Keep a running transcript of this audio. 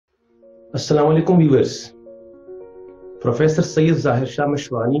Assalamu alaikum viewers. Professor Sayyid Zahir Shah,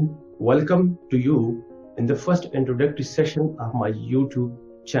 welcome to you in the first introductory session of my YouTube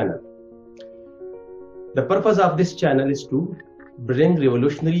channel. The purpose of this channel is to bring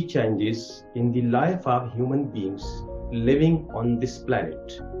revolutionary changes in the life of human beings living on this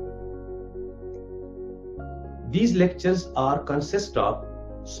planet. These lectures consist of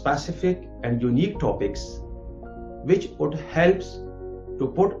specific and unique topics which would help to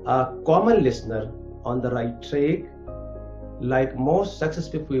put a common listener on the right track, like most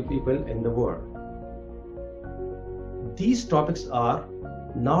successful people in the world. These topics are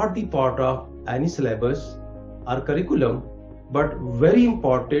not the part of any syllabus or curriculum, but very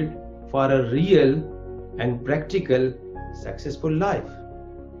important for a real and practical successful life.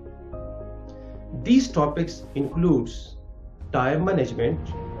 These topics includes time management,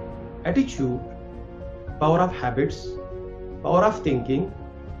 attitude, power of habits, power of thinking,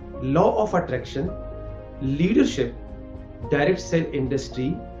 law of attraction, leadership, direct sale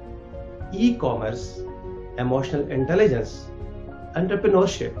industry, e-commerce, emotional intelligence,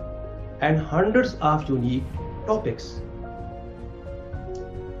 entrepreneurship, and hundreds of unique topics.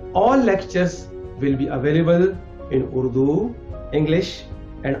 All lectures will be available in Urdu, English,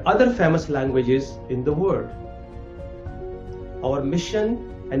 and other famous languages in the world. Our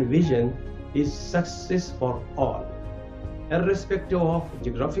mission and vision is success for all, irrespective of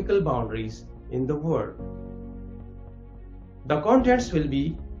geographical boundaries in the world. The contents will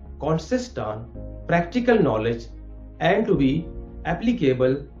be consist on practical knowledge and to be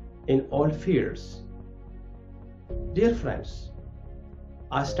applicable in all fields. Dear friends,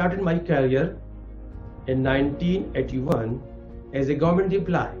 I started my career in 1981 as a government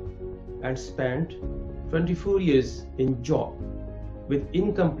employee and spent 24 years in job with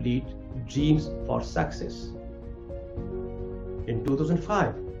incomplete dreams for success. In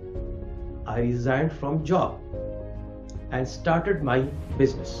 2005, I resigned from job and started my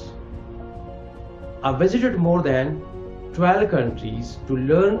business. I visited more than 12 countries to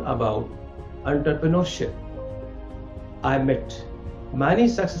learn about entrepreneurship. I met many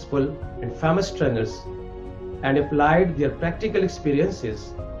successful and famous trainers and applied their practical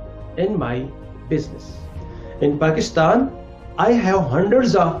experiences in my business. In Pakistan, I have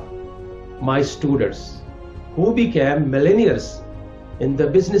hundreds of my students who became millionaires in the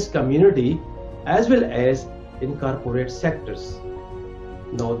business community as well as in corporate sectors.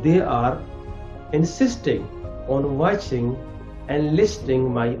 Now they are insisting on watching and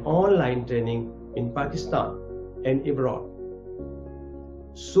listening my online training in Pakistan and abroad.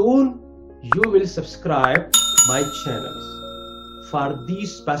 Soon you will subscribe my channels for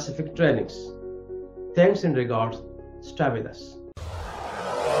these specific trainings. Thanks and regards. Stay with us.